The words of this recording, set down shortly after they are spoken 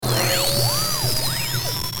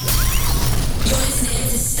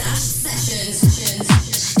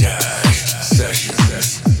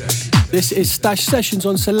This is Stash Sessions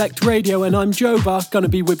on Select Radio, and I'm Joba, gonna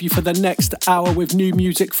be with you for the next hour with new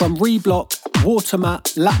music from Reblock,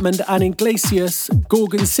 Watermat, Lapmand and Iglesias,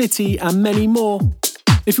 Gorgon City, and many more.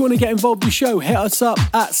 If you want to get involved with the show, hit us up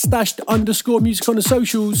at stashed_music on the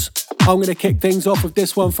socials. I'm gonna kick things off with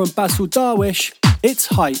this one from Basil Darwish. It's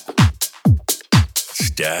Hype.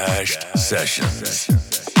 Stash Sessions.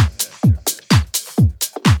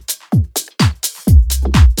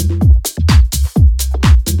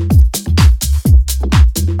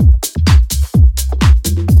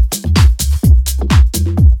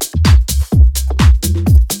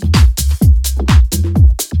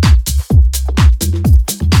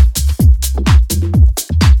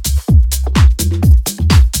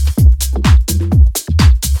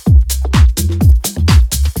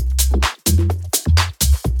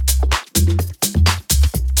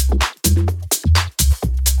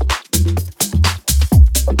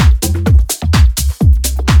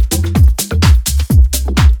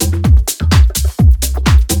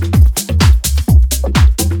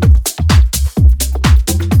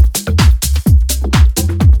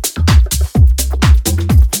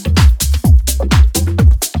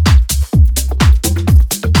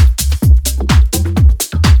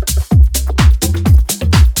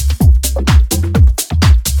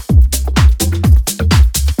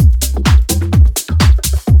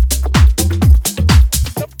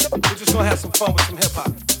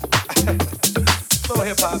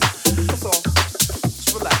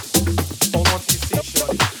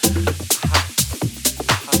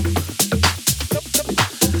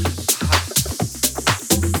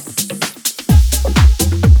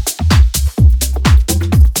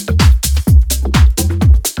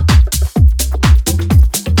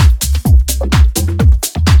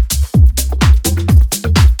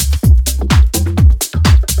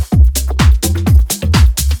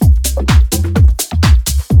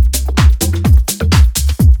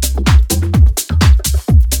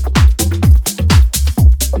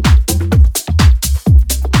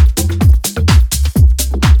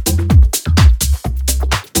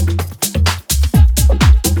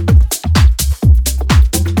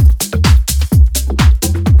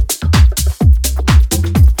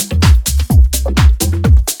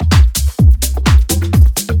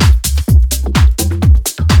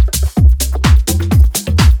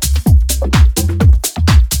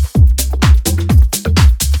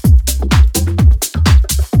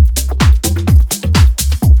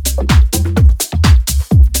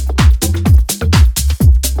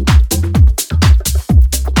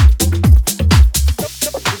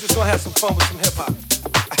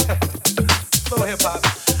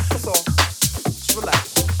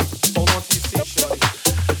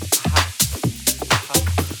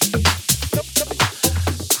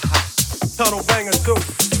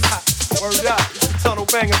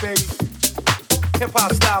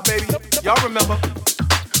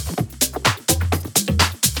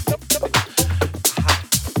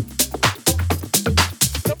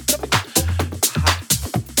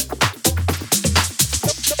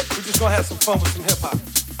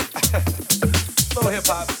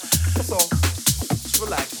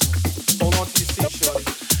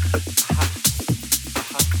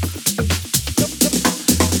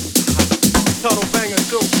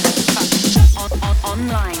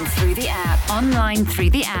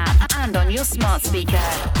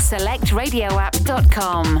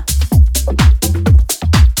 SelectRadioApp.com.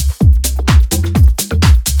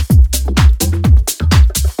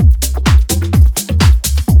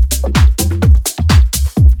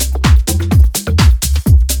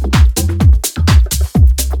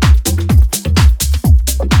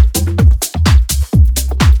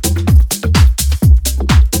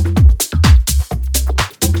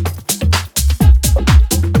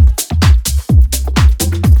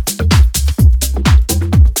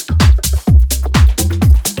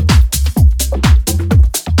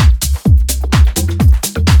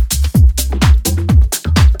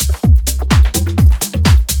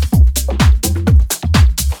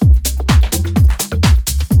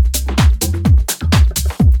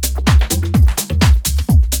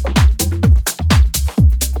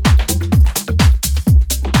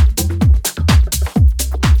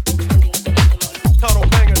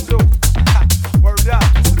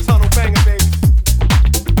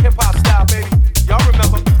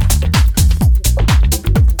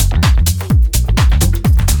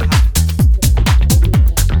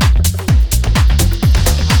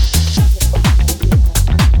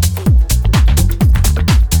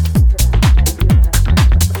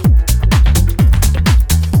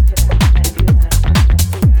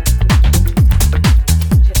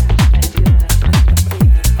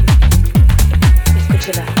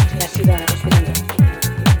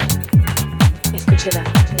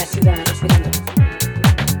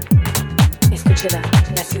 Escúchela,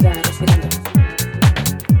 la ciudad respirando.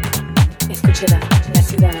 Escúchela, la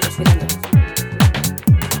ciudad respirando.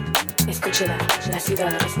 Escúchela, la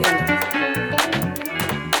ciudad respirando.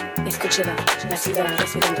 Escúchela, la ciudad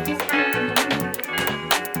respirando.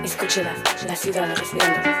 Escúchela, la ciudad respirando.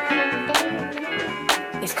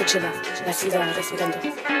 Escúchela, la ciudad respirando.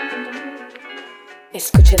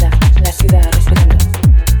 Escúchela, la ciudad respirando.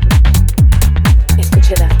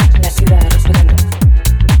 Escúchela, la ciudad respirando.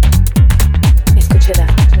 Escúchela,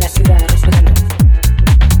 la ciudad respirando.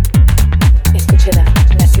 Escúchela,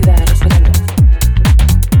 la ciudad respirando.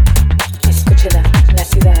 Escúchela, la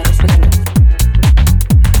ciudad respirando.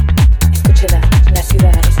 Escúchela, la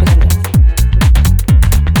ciudad respirando.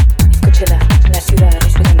 Escúchela, la ciudad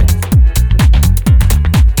respirando.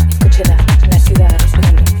 Escúchela, la ciudad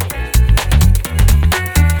respirando.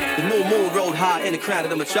 The new moon rode high in the crown of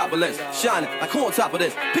the metropolis, shining like who on top of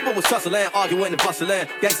this? People was tussling, arguing and bustling.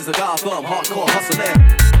 Gangsters of Gotham, hardcore hustling.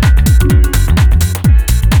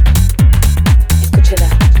 Escúchela,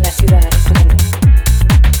 la ciudad respirando.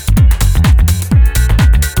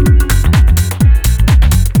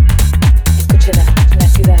 Escúchela, la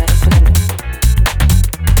ciudad respirando.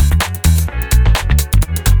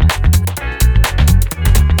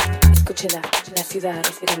 Escúchela, la ciudad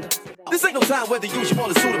respirando. This ain't no time whether you use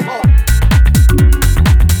or suit of all.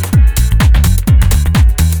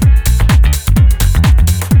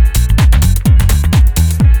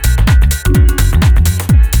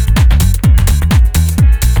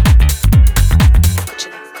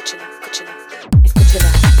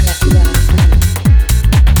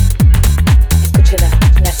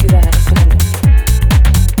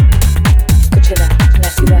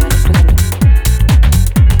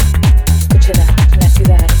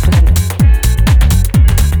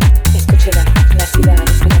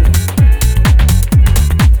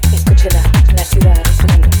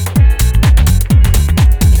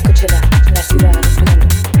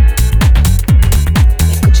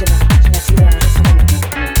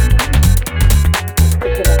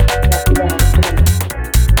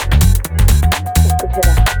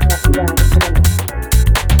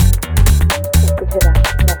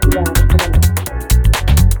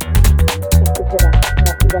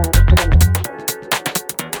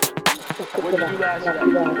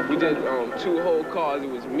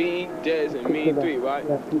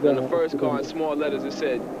 On the first car in small letters it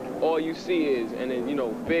said, all you see is, and then,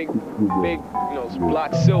 big,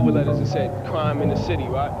 block silver letters it said, crime in the city,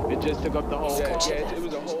 right? It just took up the whole, it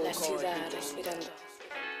was a whole car.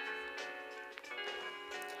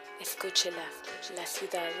 Escúchela, la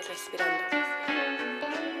ciudad respirando.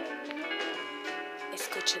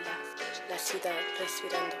 Escúchela, la ciudad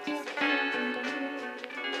respirando.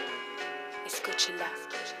 Escúchela.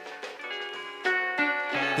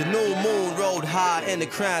 The new moon rode high in the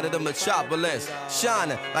crown of the metropolis,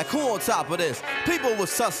 shining like who on top of this? People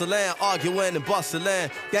was tussling, arguing and bustling.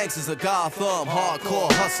 Gangsters of Gotham,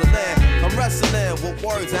 hardcore hustling. I'm wrestling with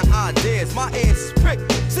words and ideas. My ears is pricked,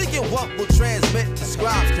 seeking what will transmit. The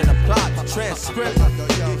scribes can apply the transcript.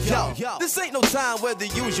 Yo, this ain't no time whether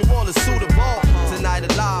usual or suitable.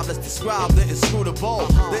 Tonight alive, let's describe the inscrutable,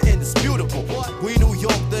 the indisputable. We New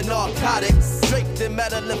York, the narcotics, draped in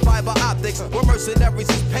metal and fiber optics. Where mercenaries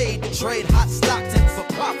is paid to trade hot Stockton for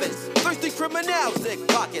profits. Thirsty criminals dig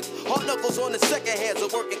pockets. Hard knuckles on the second hands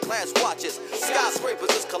of working class watches. Skyscrapers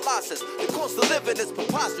is colossus. The cost of living is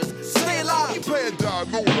preposterous. Stay alive, you pay a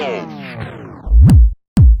dime.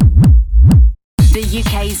 The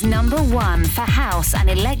UK's #1 for house and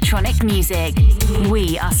electronic music.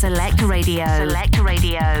 We are Select Radio. Select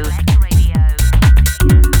Radio.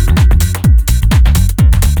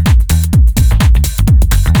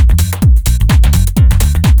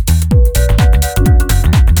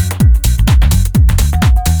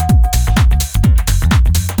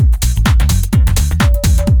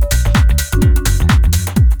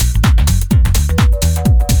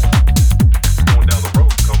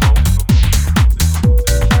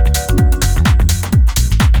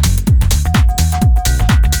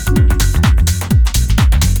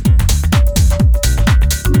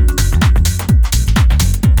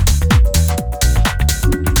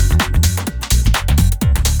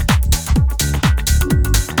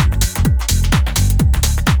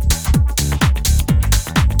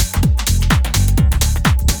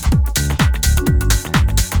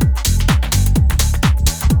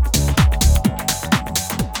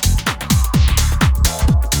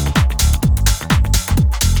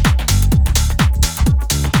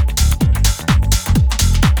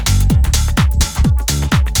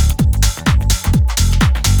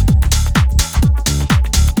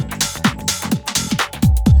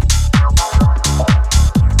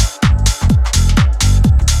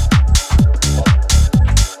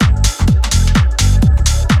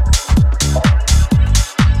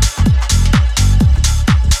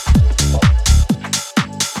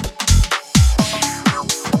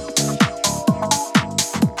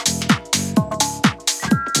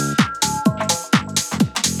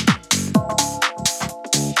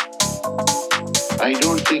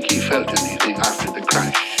 felt anything after the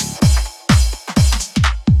crash.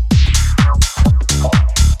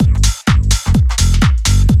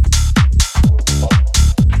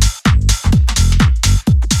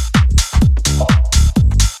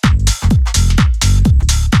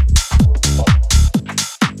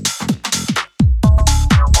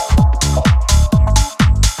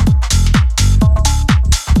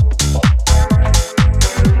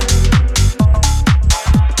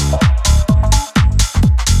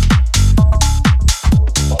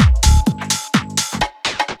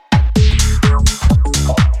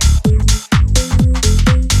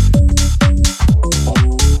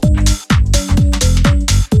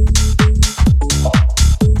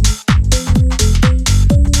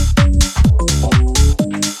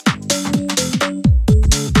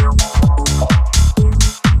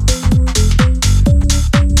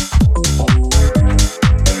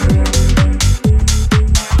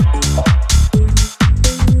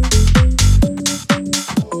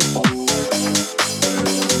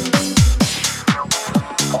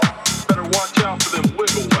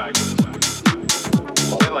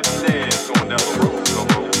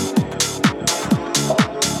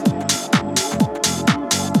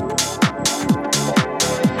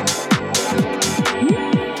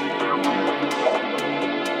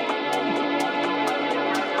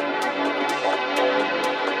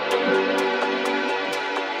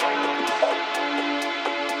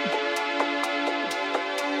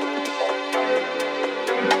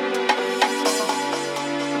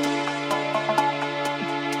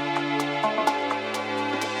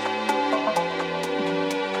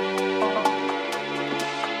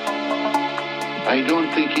 I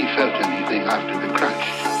don't think he felt anything after the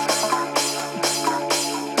crash.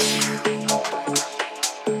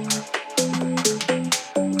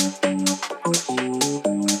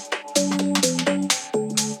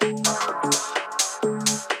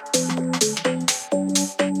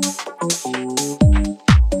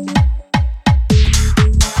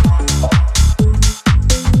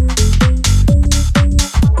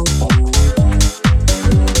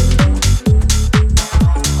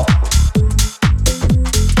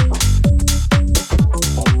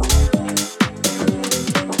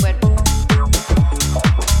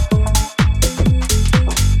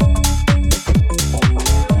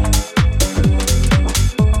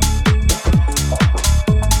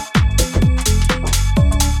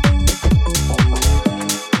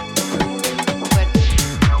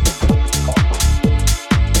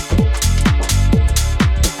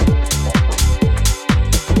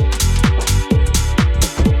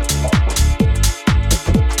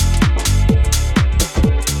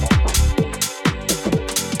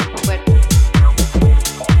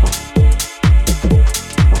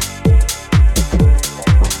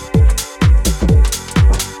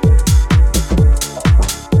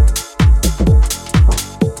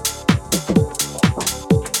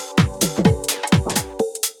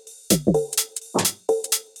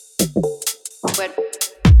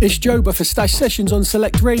 It's Joba for Stash Sessions on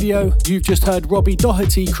Select Radio. You've just heard Robbie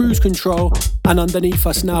Doherty, Cruise Control, and underneath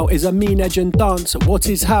us now is Amin Edge and Dance, What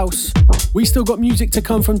Is House? We still got music to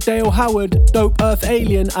come from Dale Howard, Dope Earth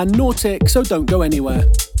Alien and Nautic, so don't go anywhere.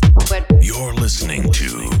 You're listening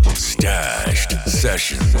to Stashed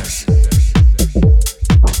Sessions.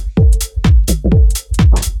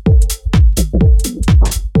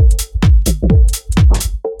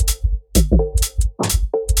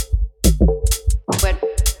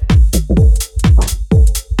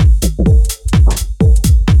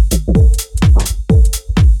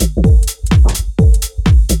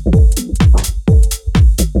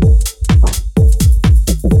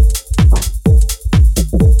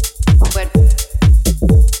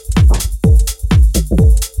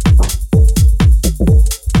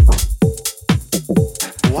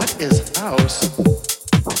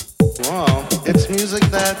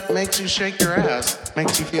 Makes you shake your ass,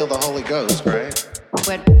 makes you feel the Holy Ghost, right?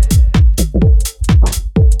 What?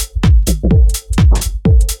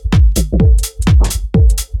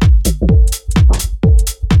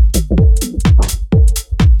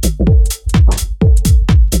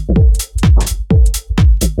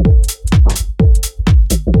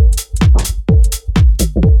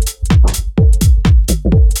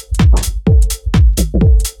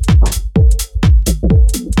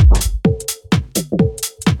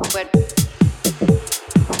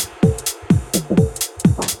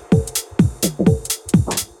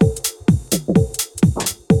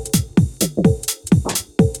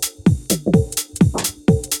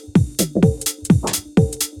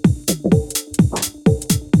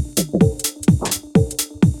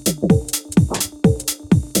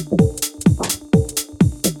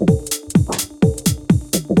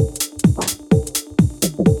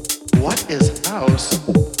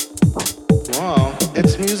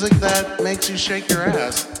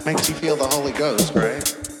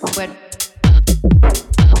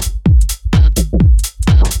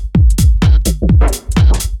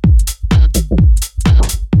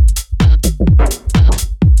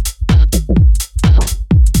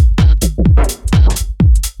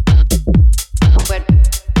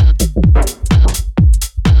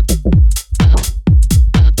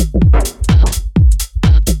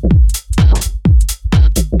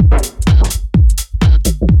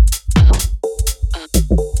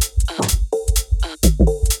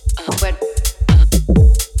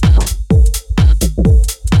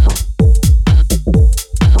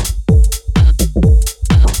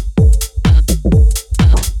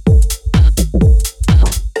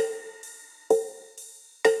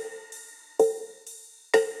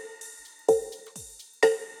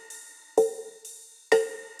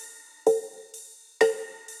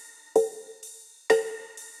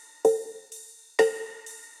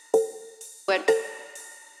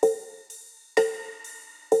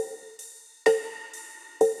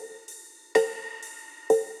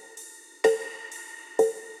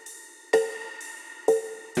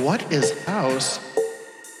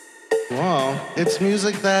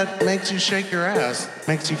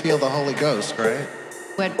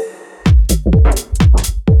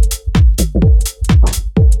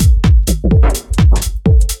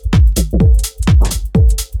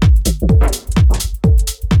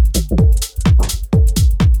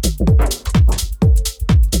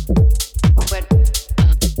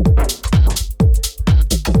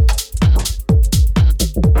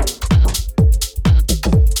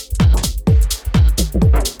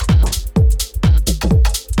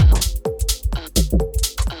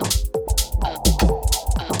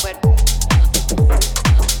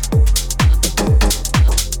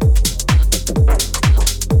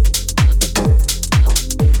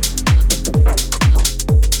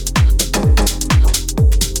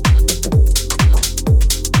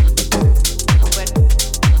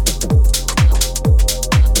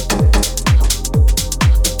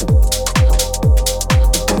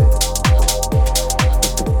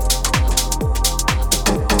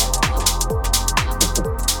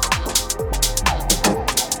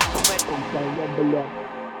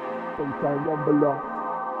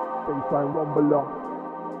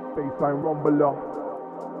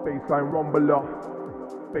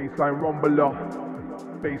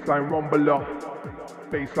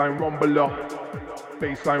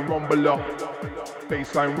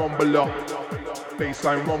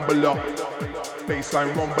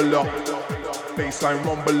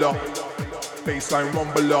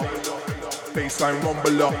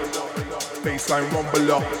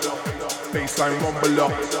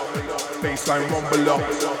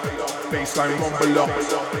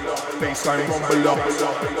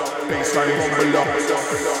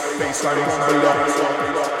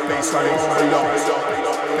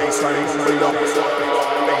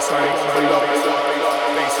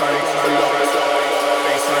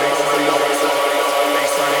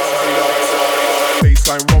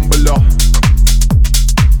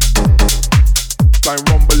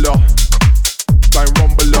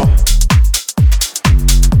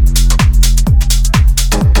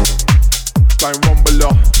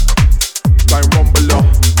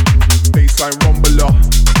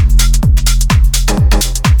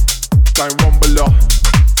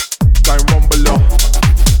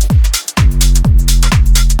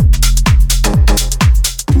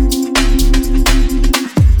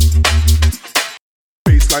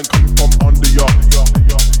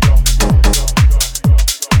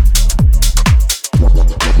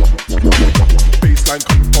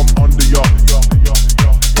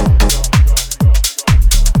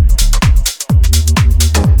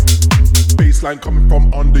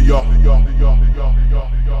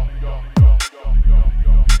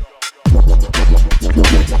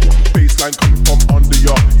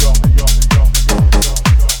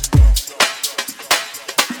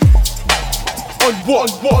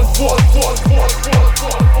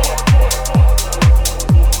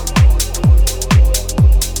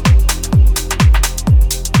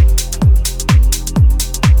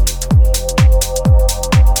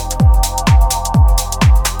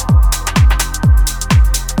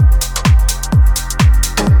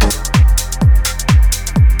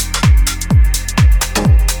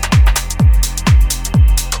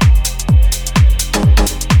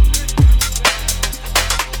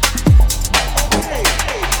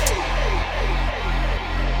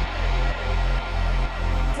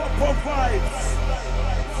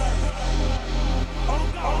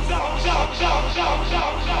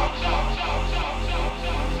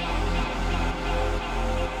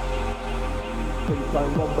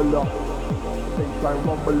 Baseline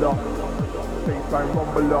rumbler, baseline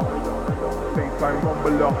rumbler, baseline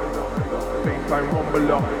rumbler, baseline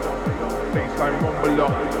rumbler, baseline rumbler,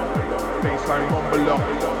 baseline rumbler,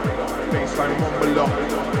 baseline rumbler,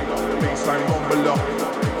 baseline rumbler,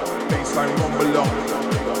 baseline rumbler,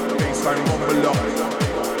 baseline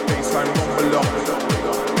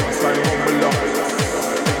rumbler, baseline rumbler,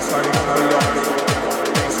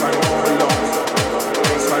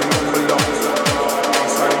 baseline rumbler,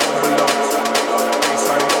 baseline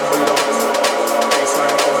rumbler,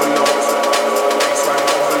 baseline rumbler, baseline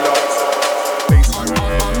rumbler.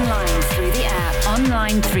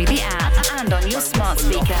 Through the app and on your smart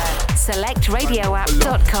speaker.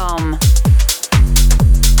 SelectRadioApp.com.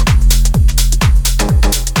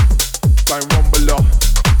 Baseline rumbler,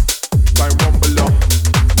 baseline rumbler,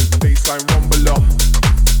 baseline rumbler,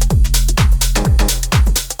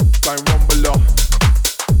 baseline rumbler,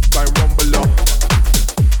 baseline rumbler.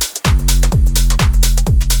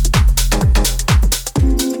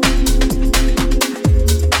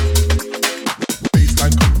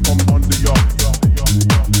 Baseline come from under your.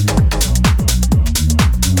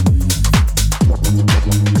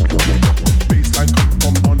 Baseline come from under your. Baseline come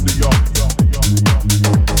from under your.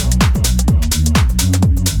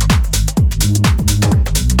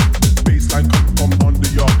 Baseline come from under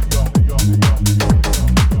your.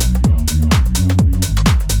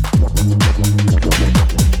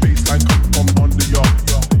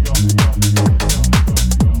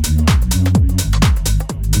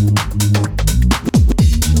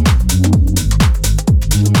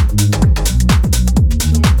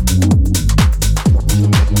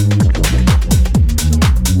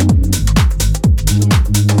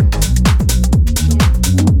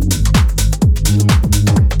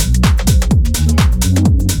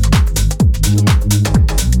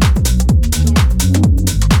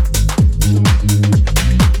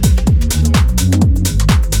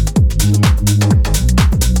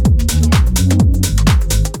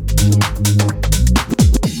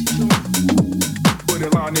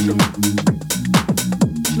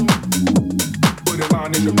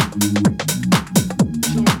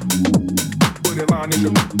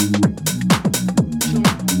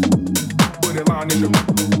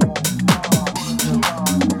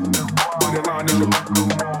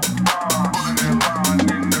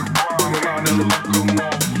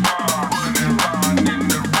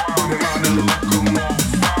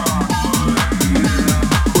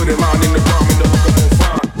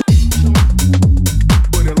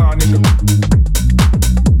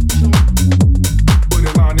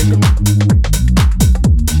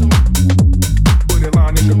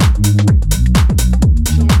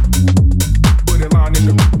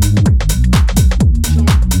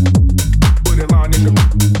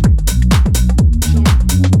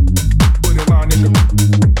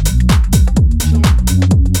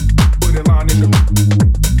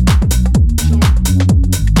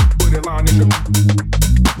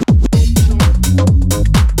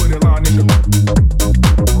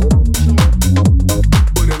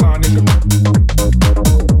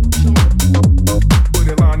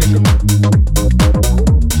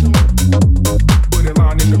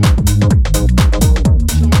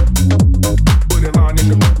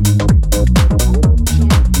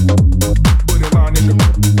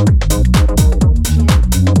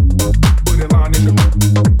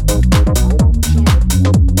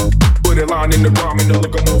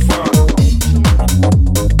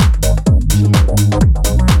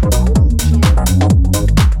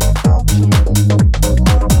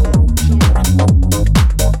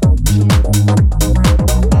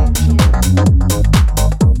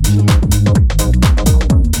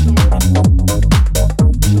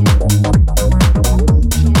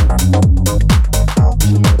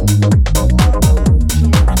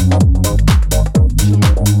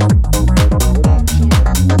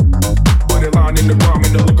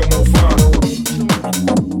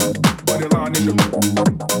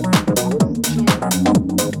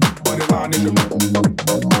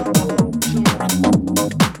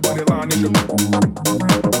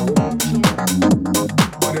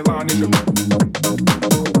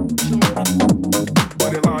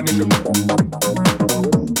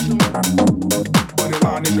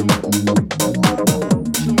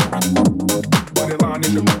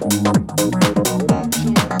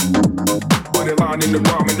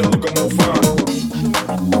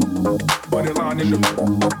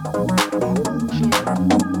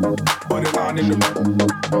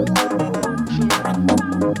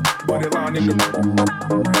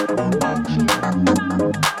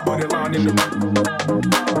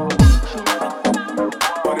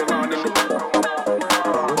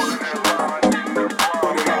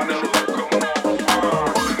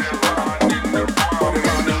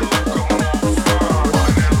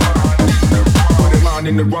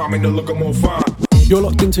 make the look more fine. You're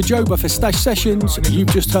locked into Joba for Stash Sessions. You've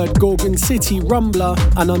just heard Gorgon City Rumbler,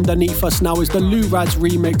 and underneath us now is the Lurads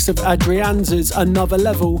remix of Adrianza's Another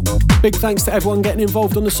Level. Big thanks to everyone getting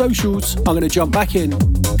involved on the socials. I'm going to jump back in.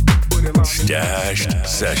 Stashed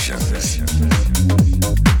Sessions.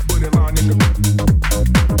 Put it on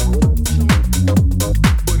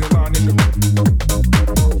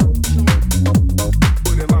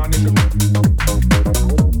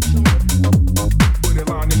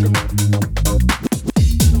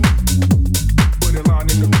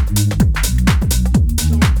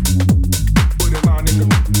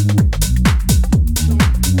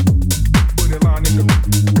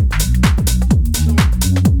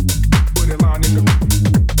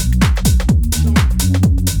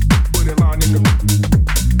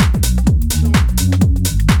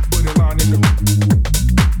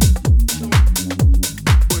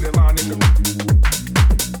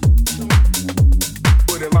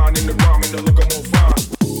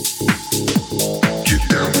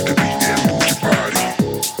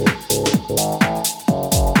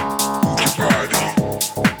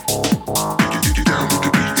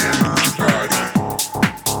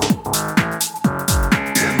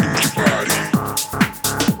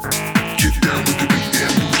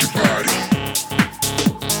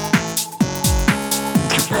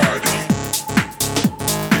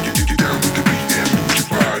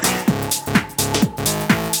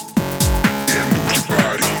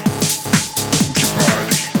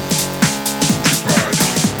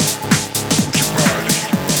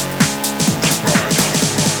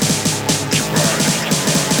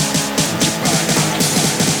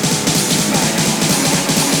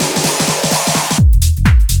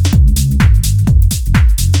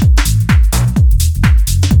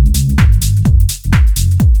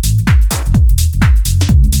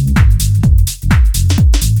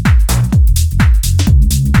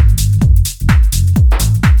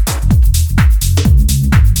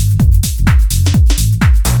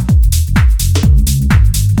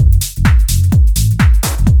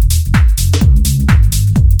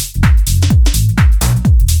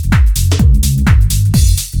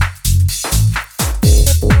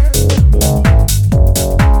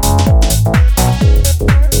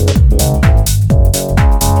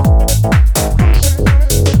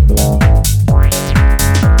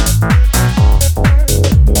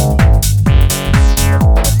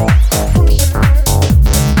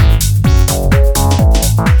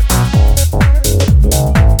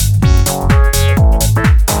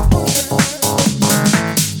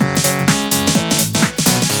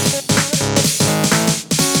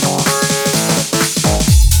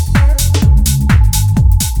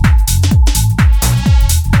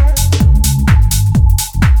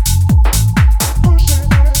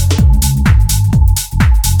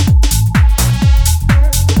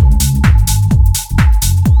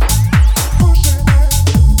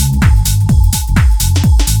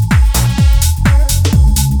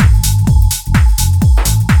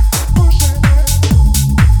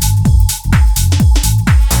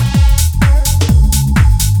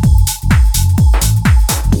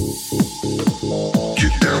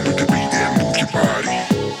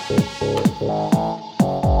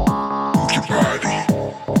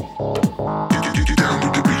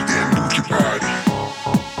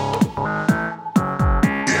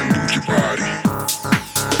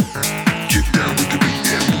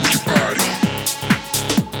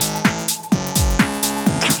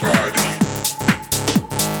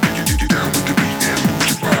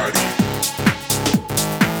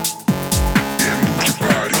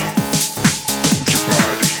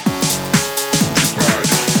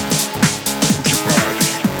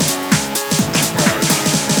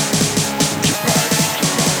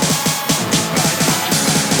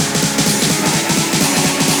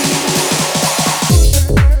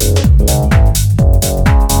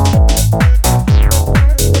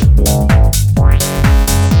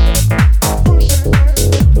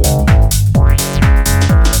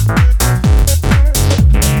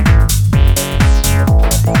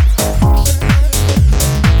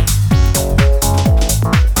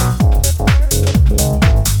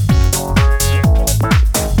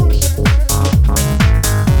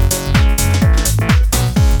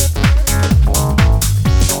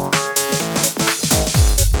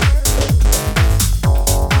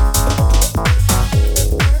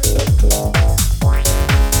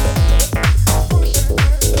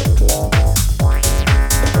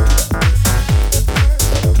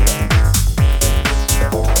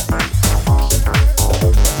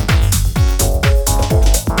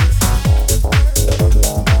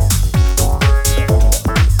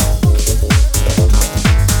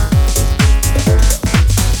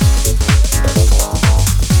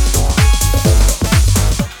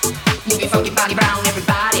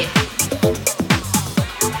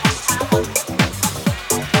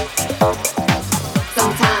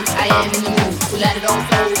let it all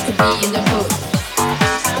flow to be in the hood.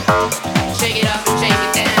 Shake it up and shake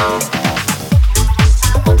it down.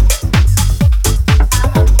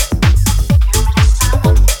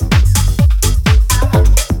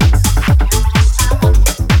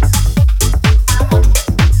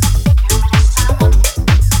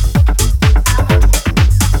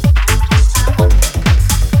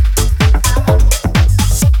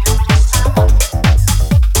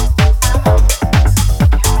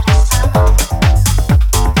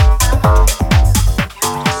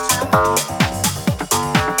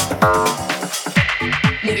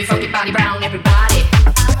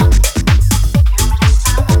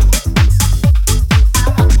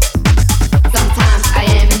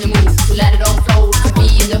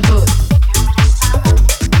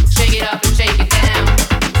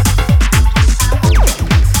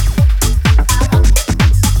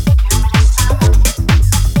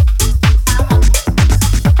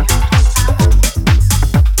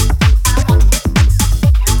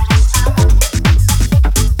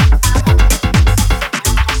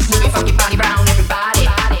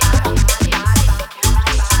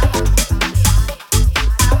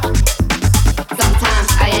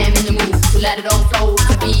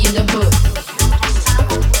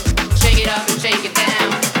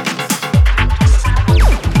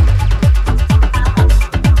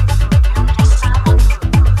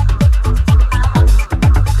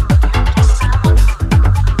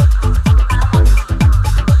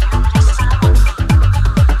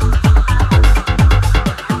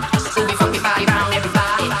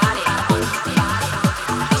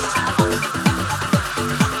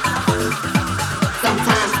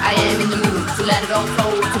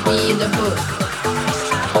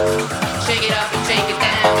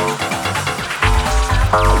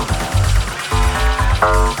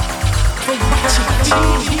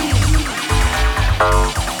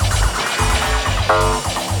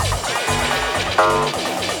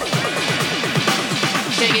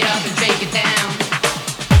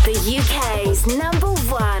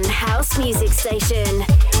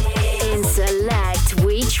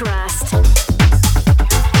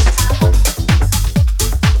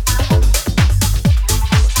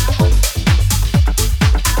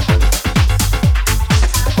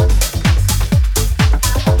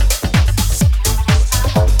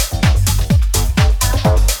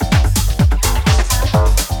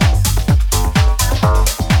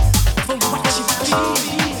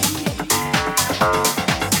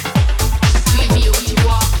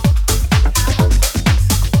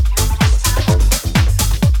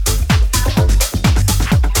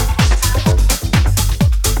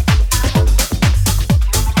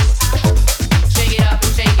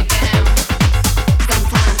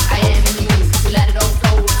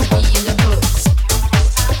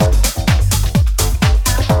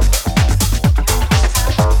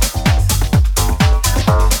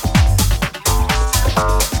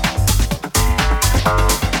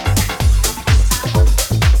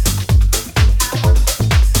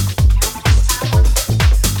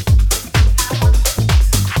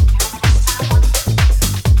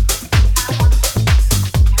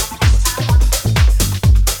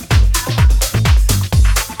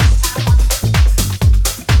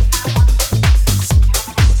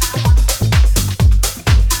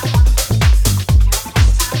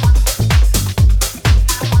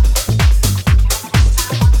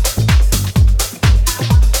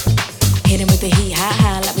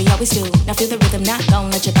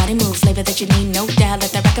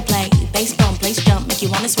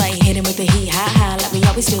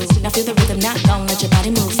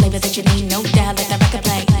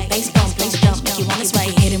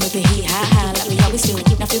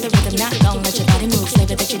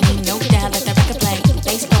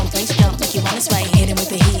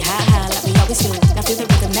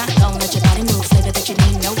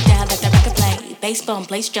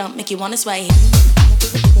 Place jump, make you wanna sway.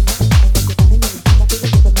 Sway.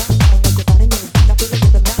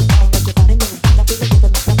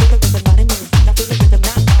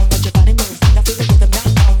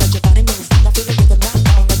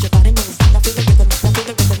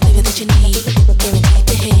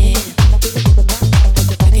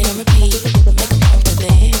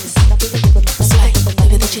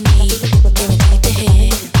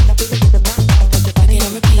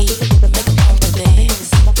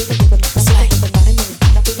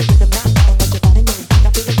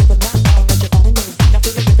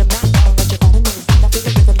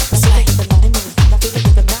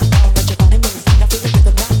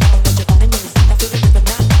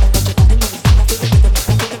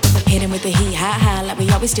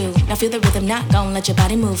 do. Now feel the rhythm, not gon' let your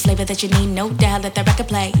body move. Flavor that you need, no doubt, let the record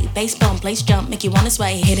play. Bass bump, place jump, make you wanna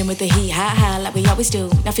sway. Hit him with the heat, high, high, like we always do.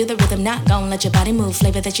 Now feel the rhythm, not gon' let your body move.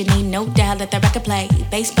 Flavor that you need, no doubt, let the record play.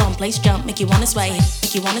 Bass bump, place jump, make you wanna sway.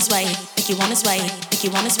 Make you wanna sway, make you wanna sway, make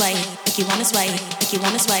you wanna sway, make you wanna sway, make you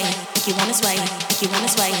wanna sway, make you wanna sway, make you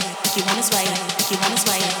wanna sway, make you wanna sway, make you wanna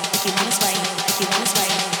sway, make you wanna sway, make you wanna sway,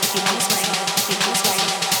 make you wanna sway, make you wanna sway,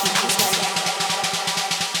 make you wanna sway.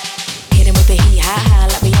 Hit him with the heat, high, high,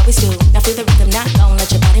 like we always do. Now feel the rhythm, not gon'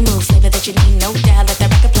 let your body move. Flavor that you need, no doubt, let that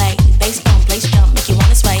record play. Bass bump, place jump, make you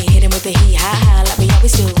wanna sway. Hit him with the heat, high, high, like we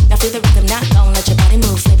always do. Now feel the rhythm, not gon' let your body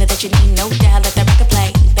move. Flavor that you need, no doubt, let that record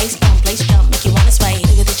play. Bass bump, place jump, make you wanna sway.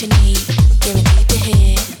 Flavor that you need, guaranteed to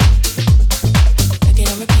hit. Back it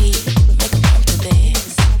on repeat, make 'em bump to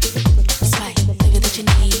this. Sway, flavor that you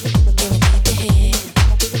need, guaranteed to hit.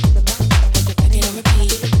 Back it on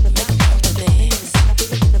repeat, make 'em bump to this.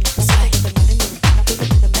 Sway.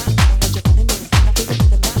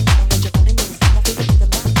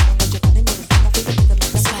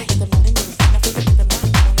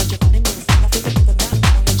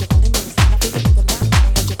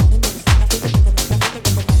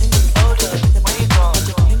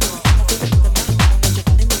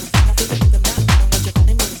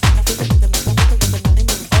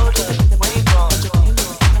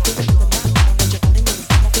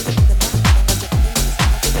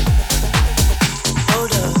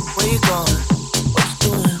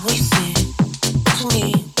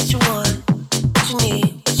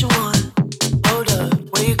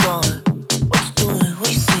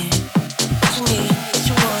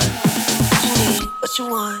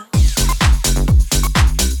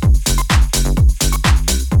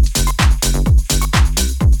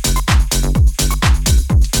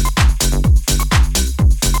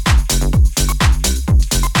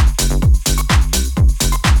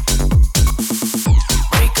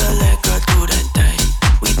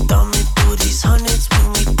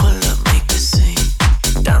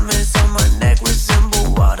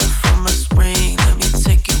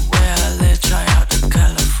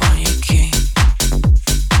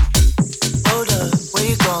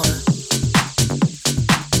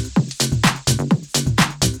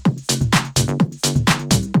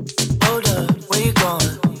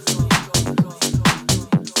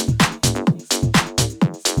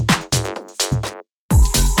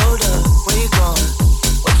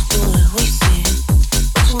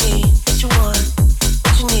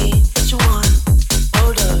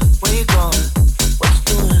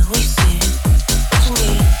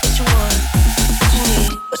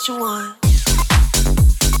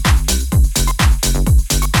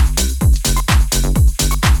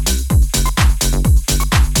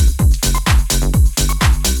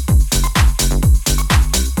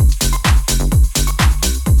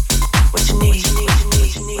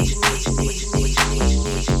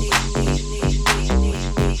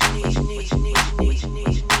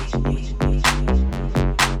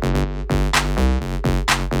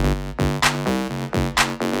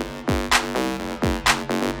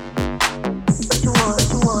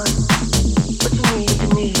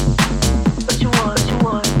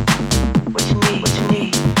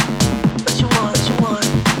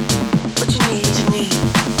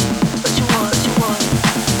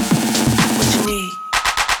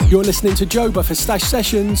 You're listening to Joba for Stash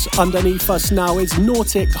Sessions. Underneath us now is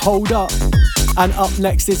Nautic, Hold Up. And up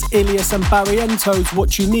next is Ilias and Barrientos,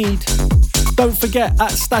 What You Need. Don't forget,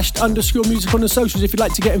 at stashed_music on the socials if you'd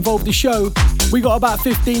like to get involved in the show. We got about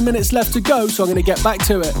 15 minutes left to go, so I'm going to get back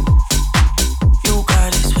to it. You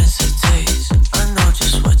got expensive taste, I know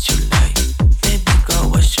just what you like. Baby girl,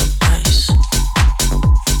 what's your price?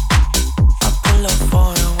 I pull up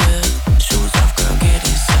foreign with shoes off, girl, get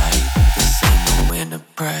inside. This ain't no winner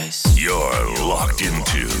price. You're locked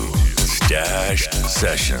into Stashed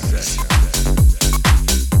Sessions.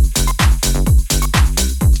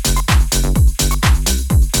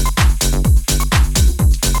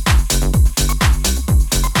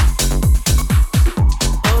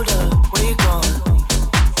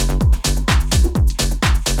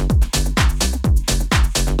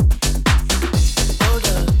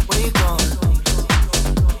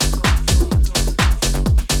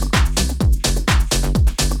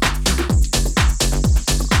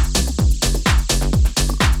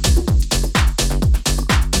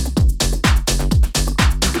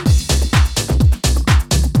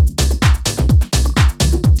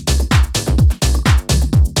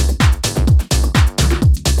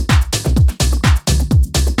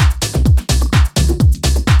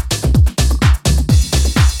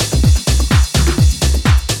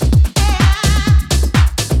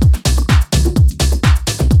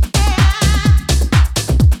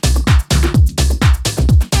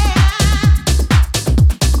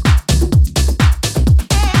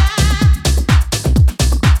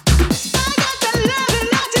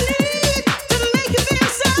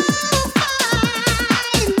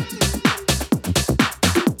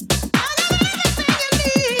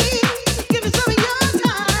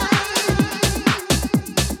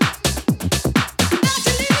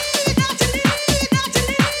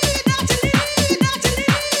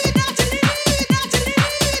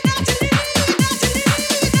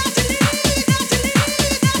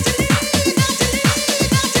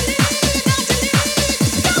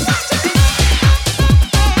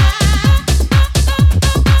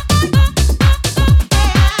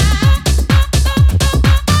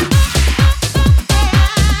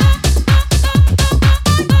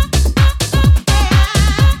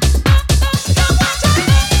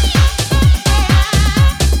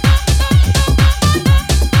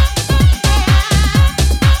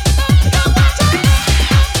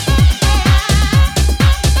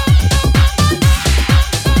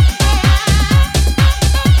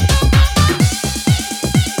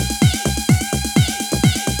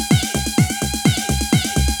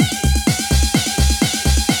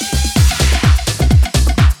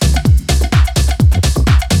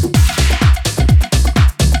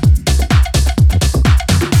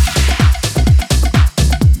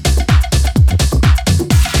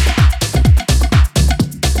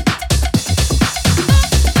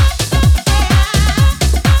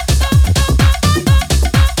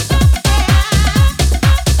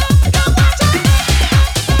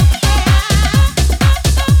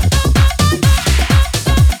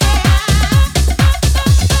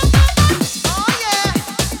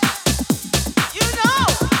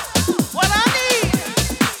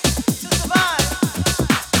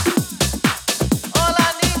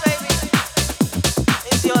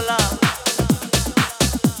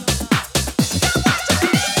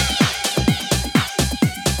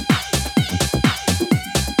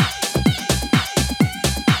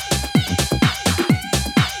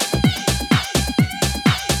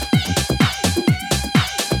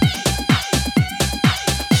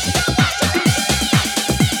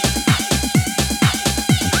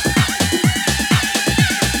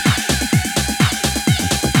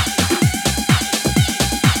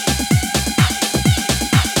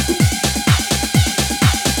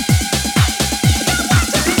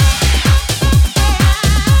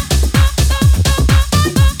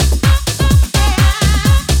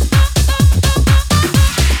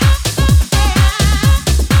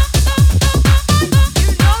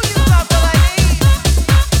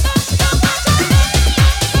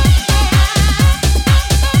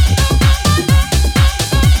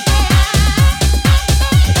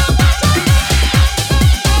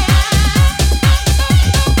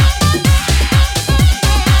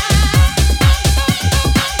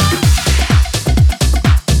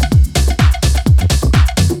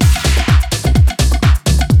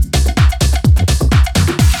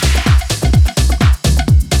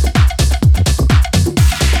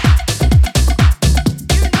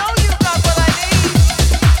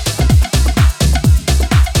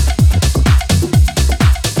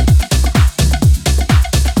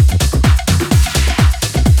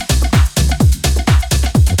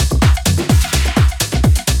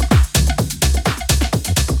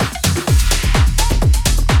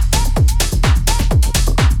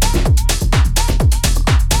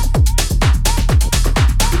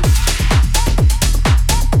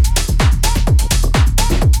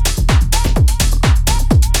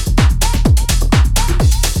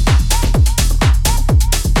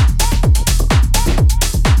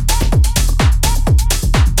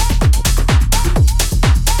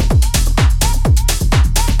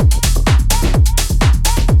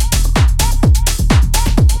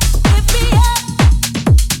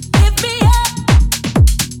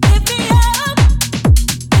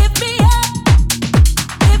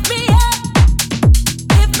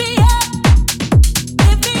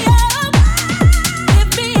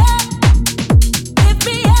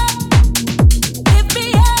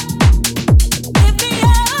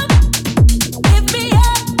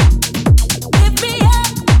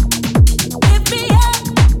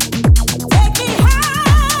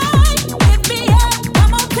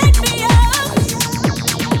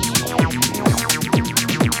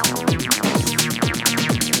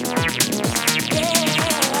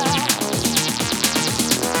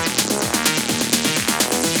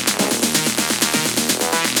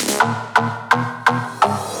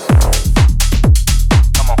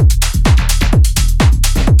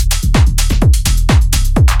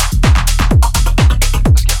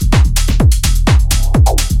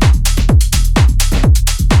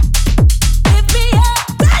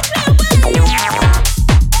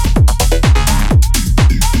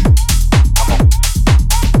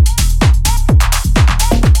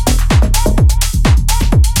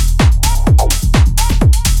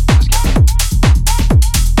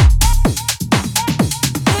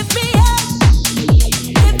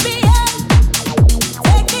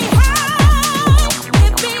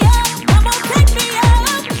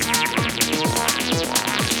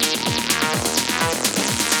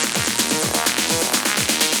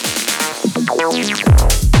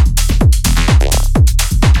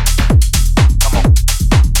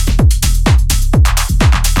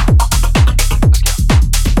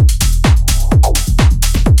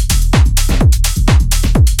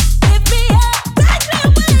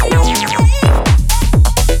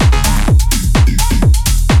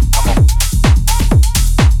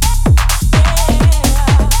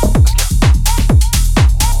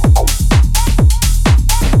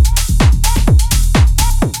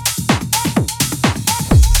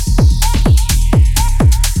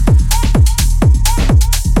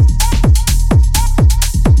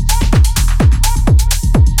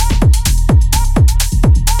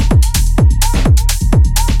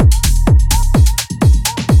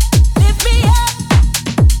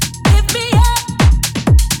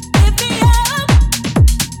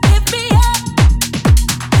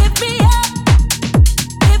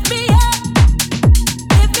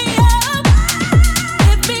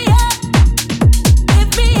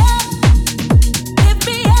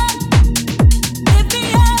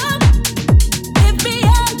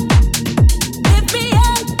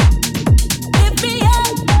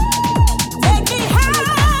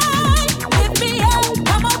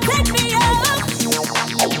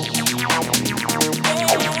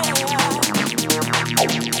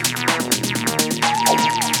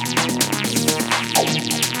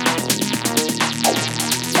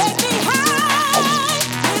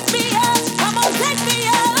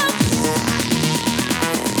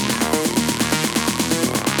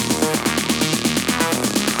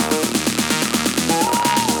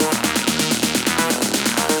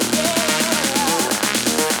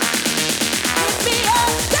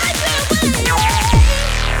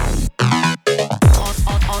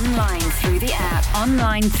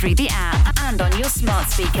 Through the app and on your smart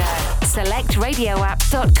speaker.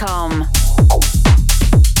 SelectRadioApp.com.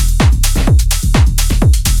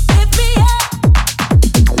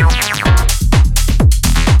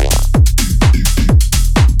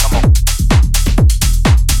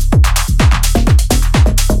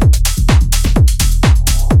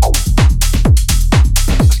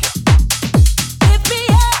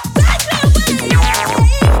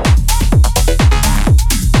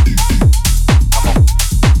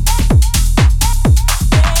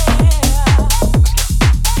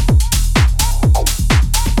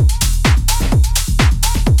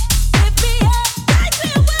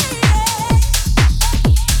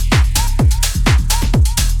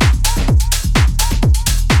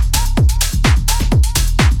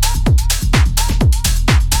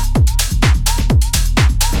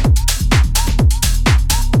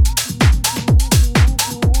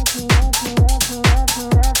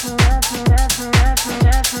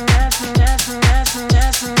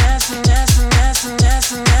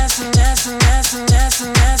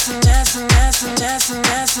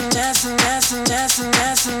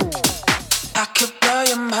 I could blow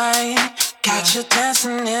your mind, catch you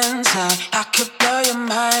dancing inside. I could blow your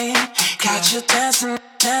mind, catch you dancing,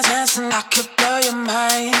 dancing. I could blow your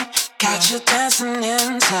mind, catch you dancing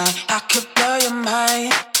inside. I could blow your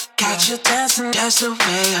mind, catch you dancing just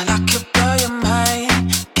away. I could blow your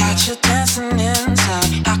mind, catch you dancing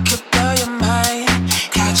inside. I could blow your mind,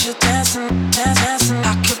 catch you dancing, dancing.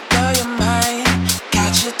 I could blow your mind,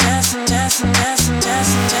 catch you dancing, dancing, dancing,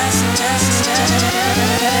 dancing, dancing, dancing, dancing.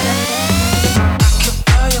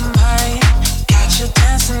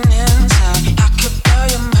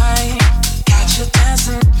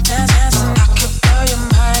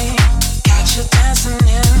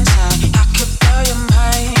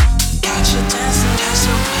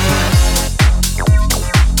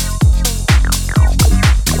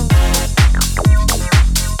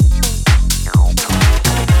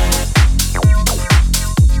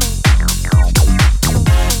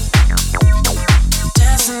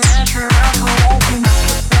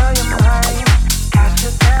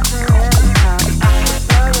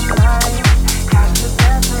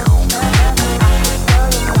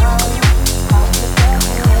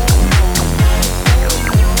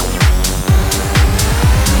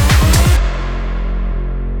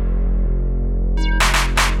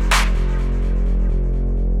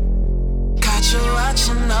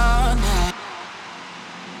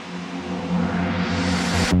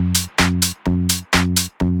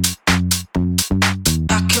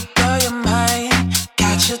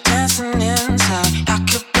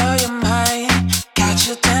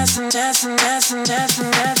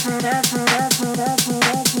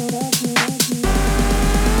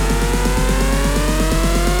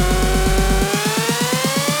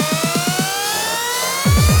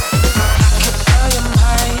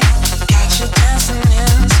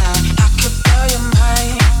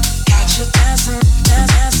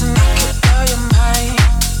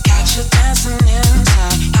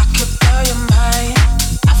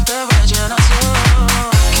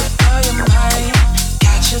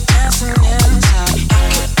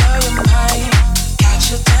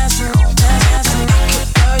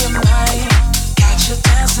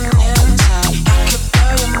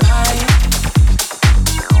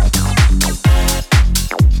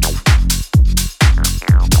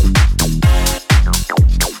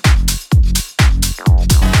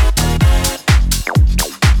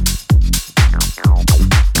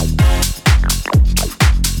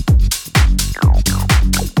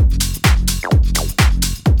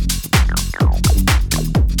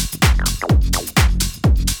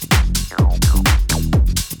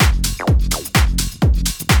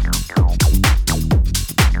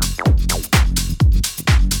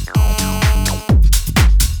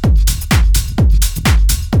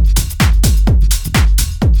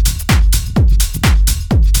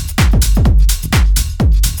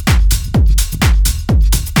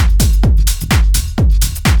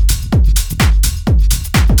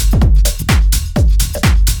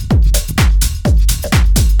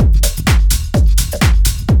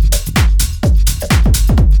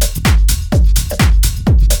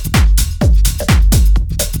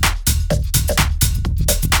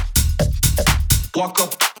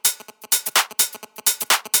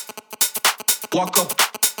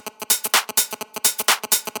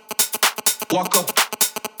 Walk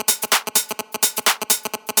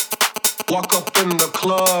up in the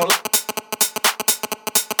club.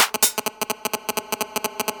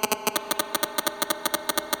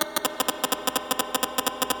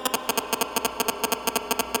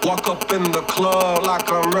 Walk up in the club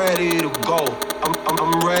like I'm ready to go.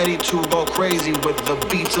 I'm ready to go crazy with the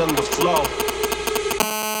beats and the flow.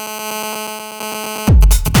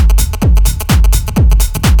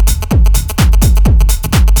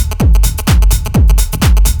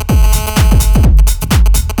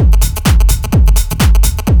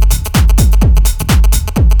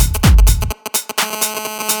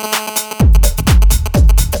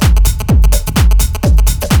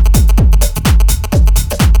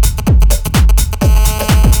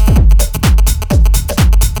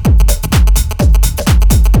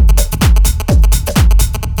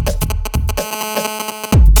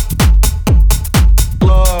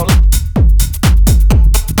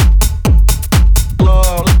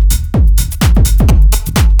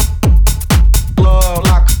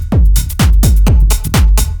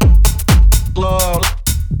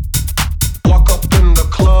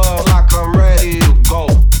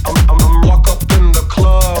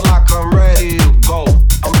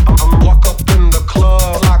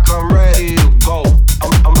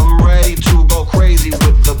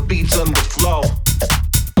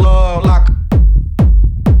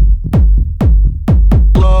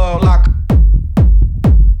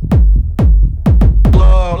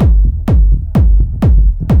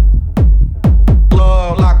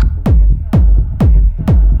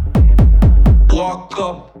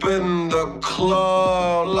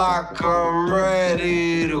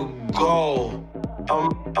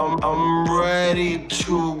 I'm ready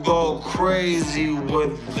to go crazy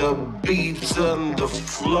with the beats and the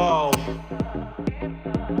flow.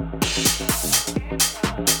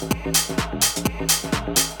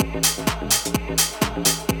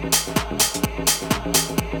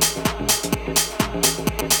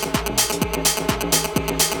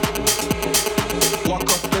 Walk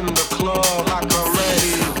up in the club like I'm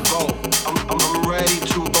ready to go. I'm ready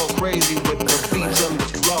to go crazy with the beats and the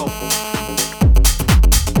flow.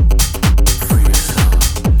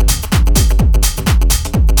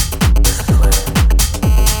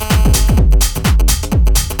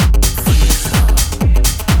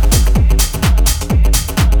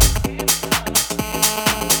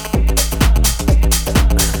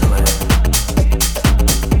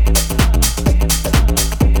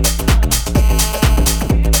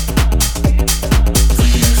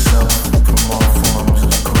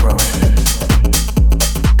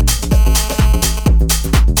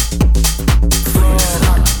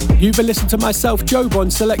 You've been listening to myself, Job, on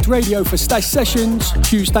Select Radio for Stash Sessions.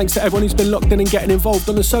 Huge thanks to everyone who's been locked in and getting involved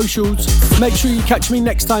on the socials. Make sure you catch me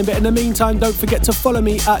next time, but in the meantime, don't forget to follow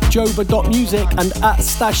me at joba.music and at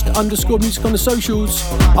stashed_music on the socials.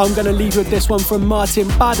 I'm going to leave you with this one from Martin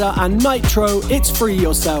Bader and Nitro. It's Free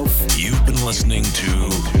Yourself. You've been listening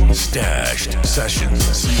to Stashed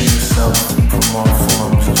Sessions. Free yourself from all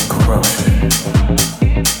forms of corruption.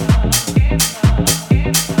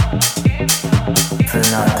 Fear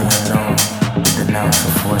not the unknown, and denounce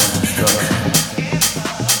the force of destruction.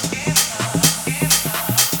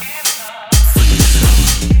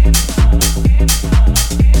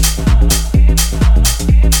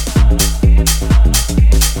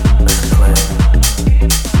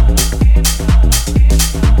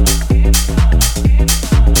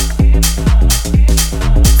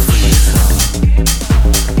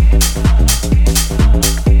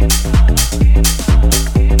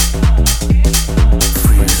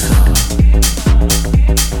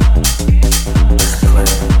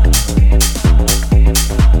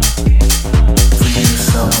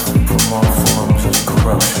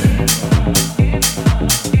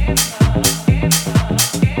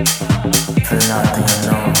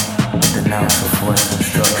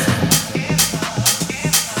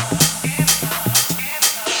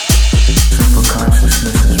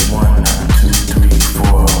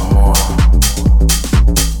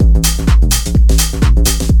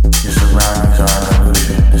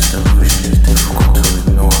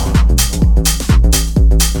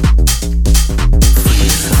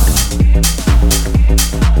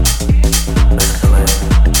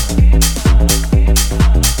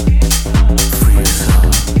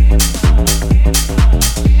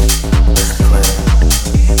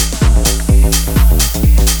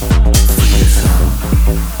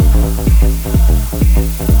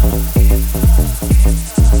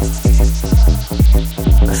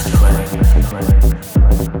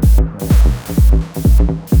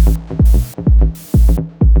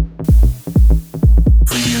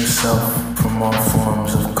 Free yourself from all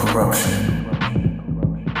forms of corruption.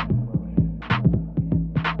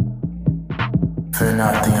 Fear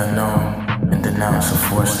not the unknown and denounce a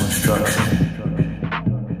forced instruction.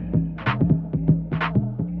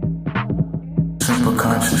 Simple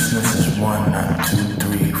consciousness is 1, not 2,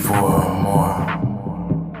 3, 4 or more.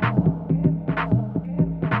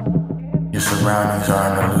 Your surroundings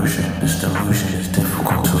are an illusion. This delusion is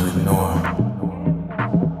difficult to ignore.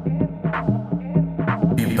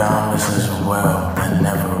 Be boundless as a well that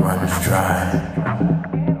never runs dry.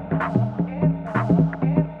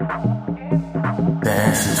 The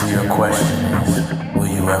answer to your question is, will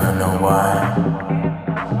you ever know why?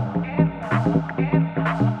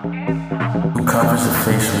 Who covers a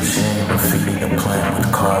face with shame or feeding a plant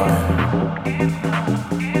with carbon?